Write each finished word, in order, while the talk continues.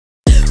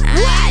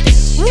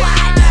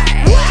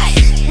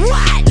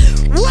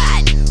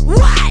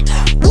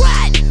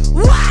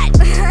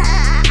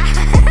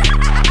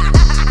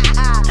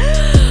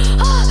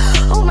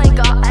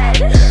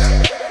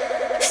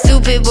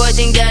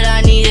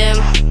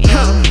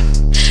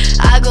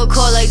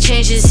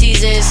changing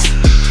seasons.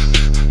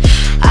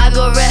 I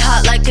go red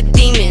hot like a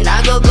demon.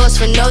 I go ghost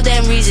for no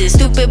damn reason.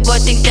 Stupid boy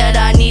think that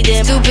I need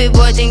him. Stupid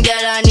boy think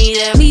that I need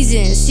him.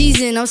 Pleasing,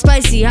 season, I'm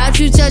spicy. Hot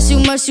you touch too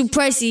much, too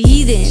pricey.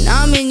 Heathen,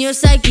 I'm in your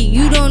psyche.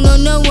 You don't know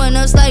no one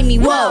else like me.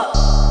 Whoa.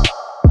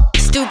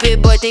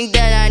 Stupid boy think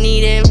that I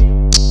need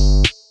him.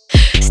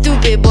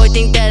 Stupid boy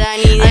think that I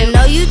need him. I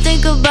know you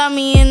think about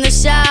me in the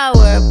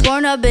shower.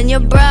 Pornhub in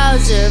your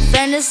browser.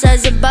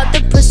 Fantasize about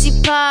the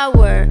pussy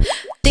power.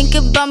 Think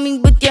about me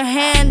with your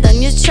hand on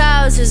your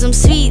trousers. I'm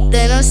sweet,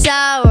 then I'm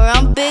sour.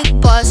 I'm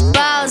Big Boss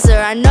Bowser.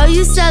 I know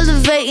you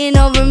salivating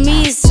over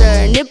me,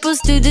 sir. Nipples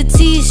through the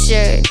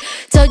t-shirt.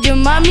 Told your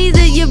mommy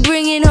that you're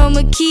bringing home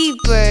a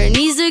keeper.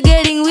 Knees are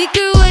getting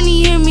weaker when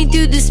you hear me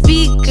through the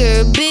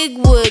speaker. Big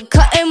wood,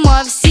 cut him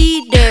off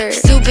cedar.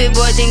 Stupid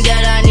boy think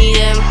that I need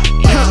him.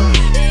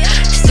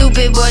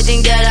 Stupid boy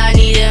think that I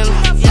need him.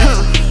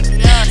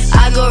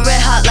 I go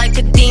red hot like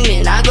a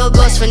demon. I go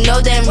ghost for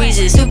no damn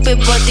reason. Stupid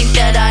boy think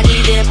that I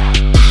need him.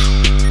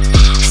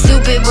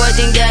 Stupid boy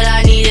think that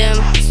I need him.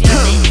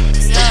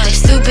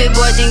 Stupid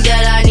boy think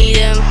that I need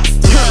him.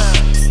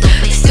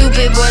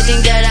 Stupid boy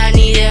think that I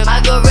need him.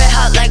 I go red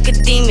hot like a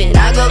demon.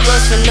 I go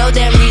ghost for no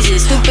damn reason.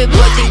 Stupid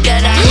boy think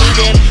that I need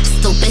him.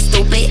 Stupid,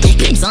 stupid,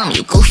 you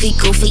dummy, goofy,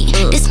 goofy.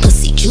 This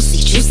pussy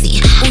juicy,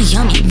 juicy. Ooh,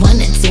 yummy,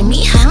 wanna do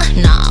me, huh?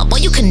 Nah, boy,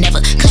 you can never,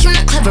 cause you're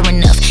not clever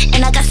enough. And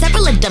I got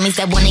several of dummies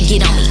that wanna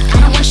get on me. I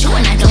don't want you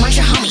and I don't want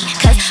your homie,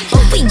 cause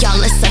both of y'all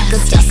are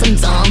suckers, y'all some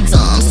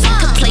dum-dums. I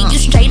could play you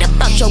straight up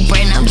out your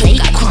brain, now you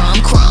got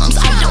crumbs.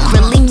 I don't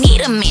really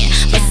need a man,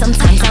 but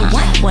sometimes I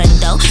want one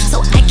though.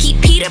 So I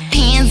keep Peter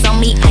Pans on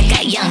me, I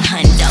got young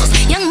hundos.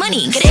 Young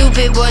money, get it?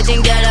 Stupid boy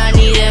think that I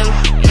need him.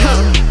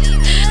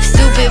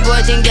 Stupid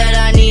boy think that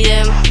I need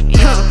him.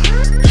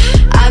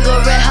 I go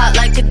red hot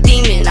like a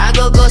demon. I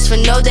go ghost for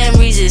no damn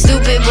reason.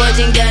 Stupid boy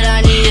think that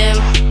I need him.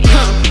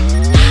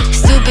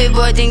 Stupid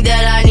boy think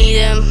that I need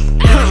him.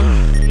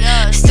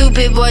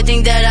 Stupid boy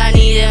think that I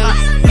need him.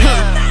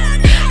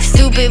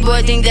 Stupid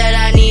boy think that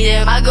I need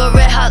him. I go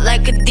red hot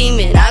like a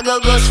demon. I go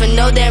ghost for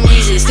no damn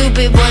reason.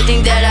 Stupid boy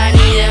think that I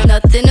need him.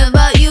 Nothing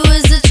about you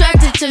is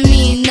attractive to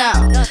me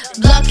now.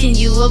 Blocking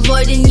you,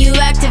 avoiding you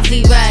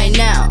actively right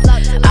now.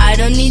 I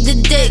don't need the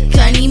dick,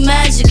 I need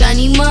magic, I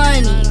need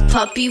money.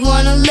 Puppy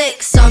wanna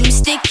lick, saw me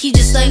sticky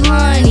just like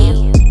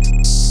honey.